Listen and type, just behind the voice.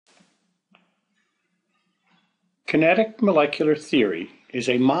Kinetic molecular theory is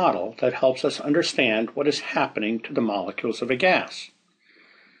a model that helps us understand what is happening to the molecules of a gas.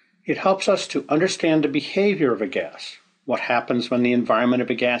 It helps us to understand the behavior of a gas, what happens when the environment of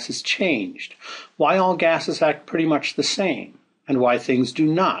a gas is changed, why all gases act pretty much the same, and why things do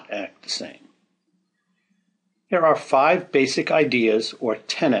not act the same. There are 5 basic ideas or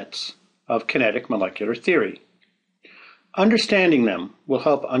tenets of kinetic molecular theory. Understanding them will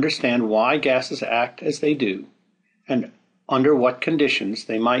help understand why gases act as they do and under what conditions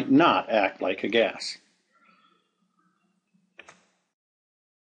they might not act like a gas.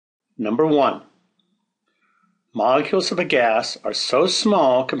 Number 1. Molecules of a gas are so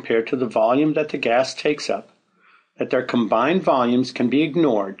small compared to the volume that the gas takes up that their combined volumes can be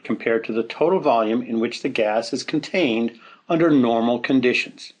ignored compared to the total volume in which the gas is contained under normal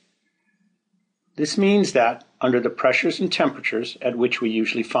conditions. This means that, under the pressures and temperatures at which we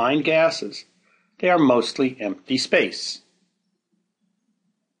usually find gases, they are mostly empty space.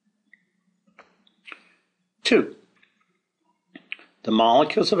 2. The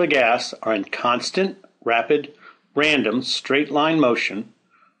molecules of a gas are in constant, rapid, random, straight-line motion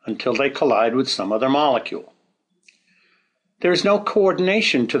until they collide with some other molecule. There is no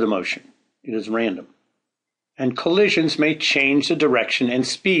coordination to the motion. It is random. And collisions may change the direction and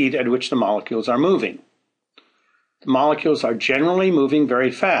speed at which the molecules are moving. The molecules are generally moving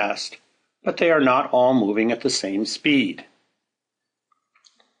very fast, but they are not all moving at the same speed.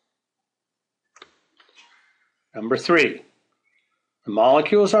 Number 3. The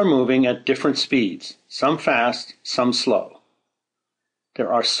molecules are moving at different speeds, some fast, some slow.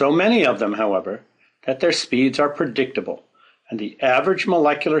 There are so many of them, however, that their speeds are predictable, and the average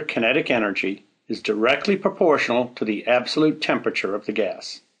molecular kinetic energy is directly proportional to the absolute temperature of the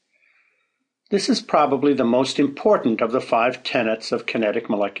gas. This is probably the most important of the 5 tenets of kinetic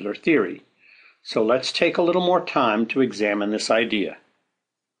molecular theory, so let's take a little more time to examine this idea.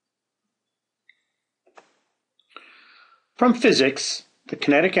 From physics, the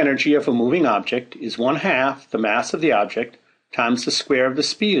kinetic energy of a moving object is 1/2 the mass of the object times the square of the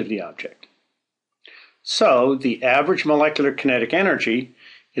speed of the object. So, the average molecular kinetic energy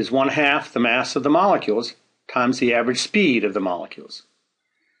is 1/2 the mass of the molecules times the average speed of the molecules.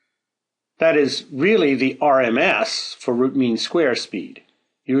 That is really the RMS for root mean square speed,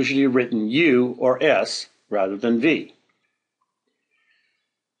 usually written U or S rather than V.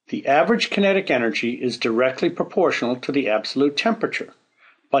 The average kinetic energy is directly proportional to the absolute temperature,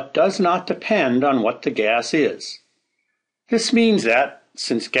 but does not depend on what the gas is. This means that,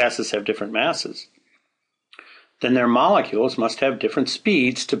 since gases have different masses, then their molecules must have different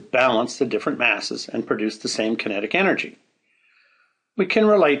speeds to balance the different masses and produce the same kinetic energy. We can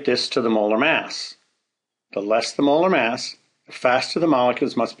relate this to the molar mass. The less the molar mass, the faster the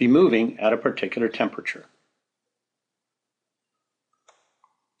molecules must be moving at a particular temperature.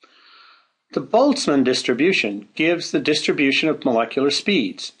 The Boltzmann distribution gives the distribution of molecular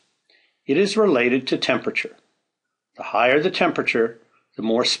speeds. It is related to temperature. The higher the temperature, the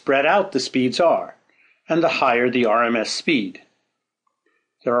more spread out the speeds are, and the higher the RMS speed.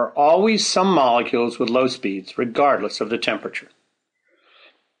 There are always some molecules with low speeds, regardless of the temperature.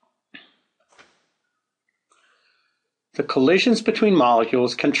 The collisions between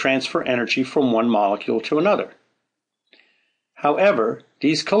molecules can transfer energy from one molecule to another. However,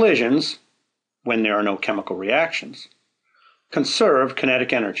 these collisions, when there are no chemical reactions, conserve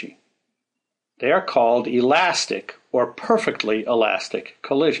kinetic energy. They are called elastic or perfectly elastic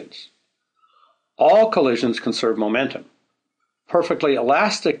collisions. All collisions conserve momentum. Perfectly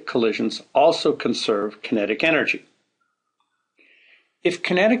elastic collisions also conserve kinetic energy. If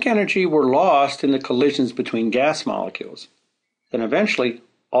kinetic energy were lost in the collisions between gas molecules, then eventually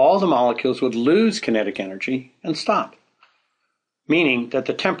all the molecules would lose kinetic energy and stop, meaning that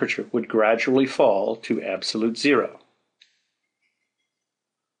the temperature would gradually fall to absolute zero.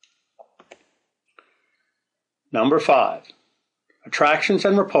 Number 5. Attractions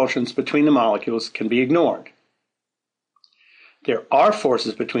and repulsions between the molecules can be ignored. There are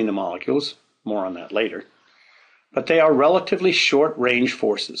forces between the molecules, more on that later, but they are relatively short-range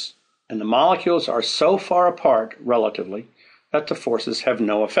forces, and the molecules are so far apart relatively that the forces have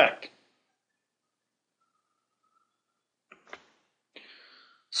no effect.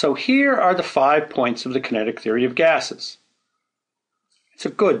 So here are the 5 points of the kinetic theory of gases. It's a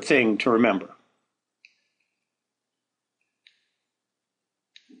good thing to remember.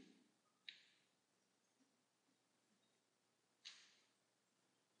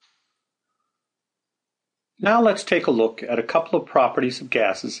 Now let's take a look at a couple of properties of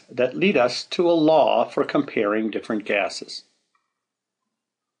gases that lead us to a law for comparing different gases.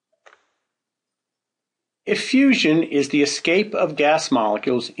 Effusion is the escape of gas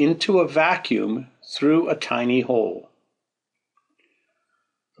molecules into a vacuum through a tiny hole.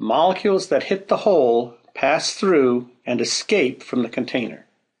 The molecules that hit the hole pass through and escape from the container.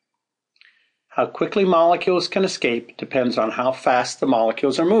 How quickly molecules can escape depends on how fast the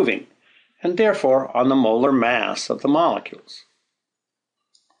molecules are moving, and therefore on the molar mass of the molecules.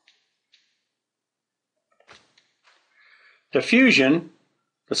 Diffusion,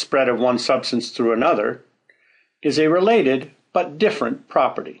 the spread of one substance through another, is a related but different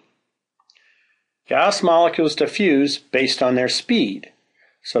property. Gas molecules diffuse based on their speed,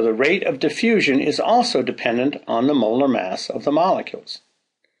 so the rate of diffusion is also dependent on the molar mass of the molecules.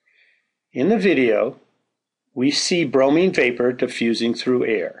 In the video, we see bromine vapor diffusing through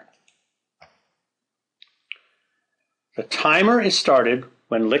air. The timer is started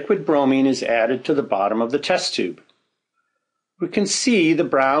when liquid bromine is added to the bottom of the test tube. We can see the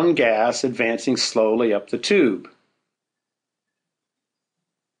brown gas advancing slowly up the tube.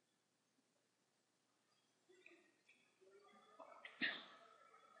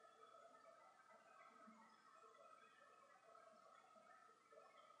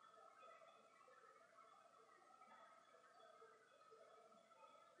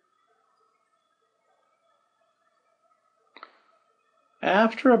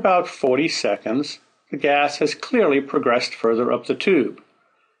 After about 40 seconds, the gas has clearly progressed further up the tube,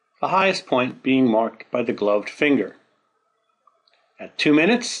 the highest point being marked by the gloved finger. At 2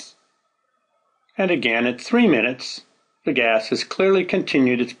 minutes, and again at 3 minutes, the gas has clearly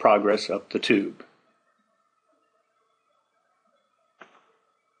continued its progress up the tube.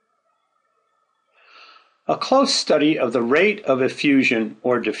 A close study of the rate of effusion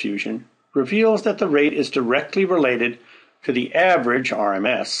or diffusion reveals that the rate is directly related to the average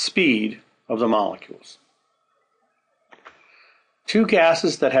RMS speed of the molecules. Two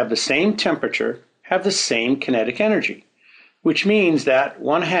gases that have the same temperature have the same kinetic energy, which means that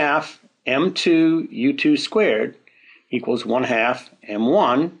 1/2 m2u2 squared equals 1/2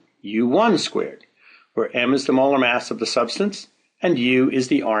 m1u1 squared, where m is the molar mass of the substance and u is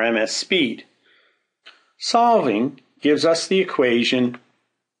the RMS speed. Solving gives us the equation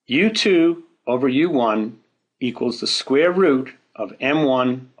u2 over u1 equals the square root of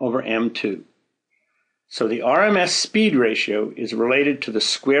m1 over m2. So the RMS speed ratio is related to the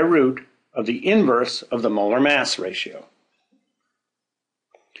square root of the inverse of the molar mass ratio.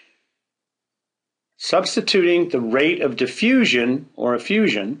 Substituting the rate of diffusion or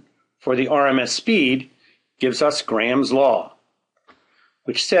effusion for the RMS speed gives us Graham's law,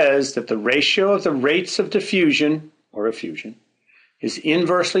 which says that the ratio of the rates of diffusion or effusion is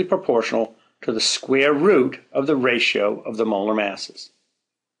inversely proportional to the square root of the ratio of the molar masses.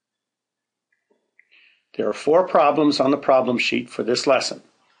 There are 4 problems on the problem sheet for this lesson.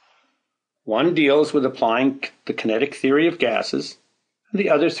 One deals with applying the kinetic theory of gases, and the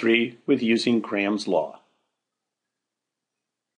other 3 with using Graham's law.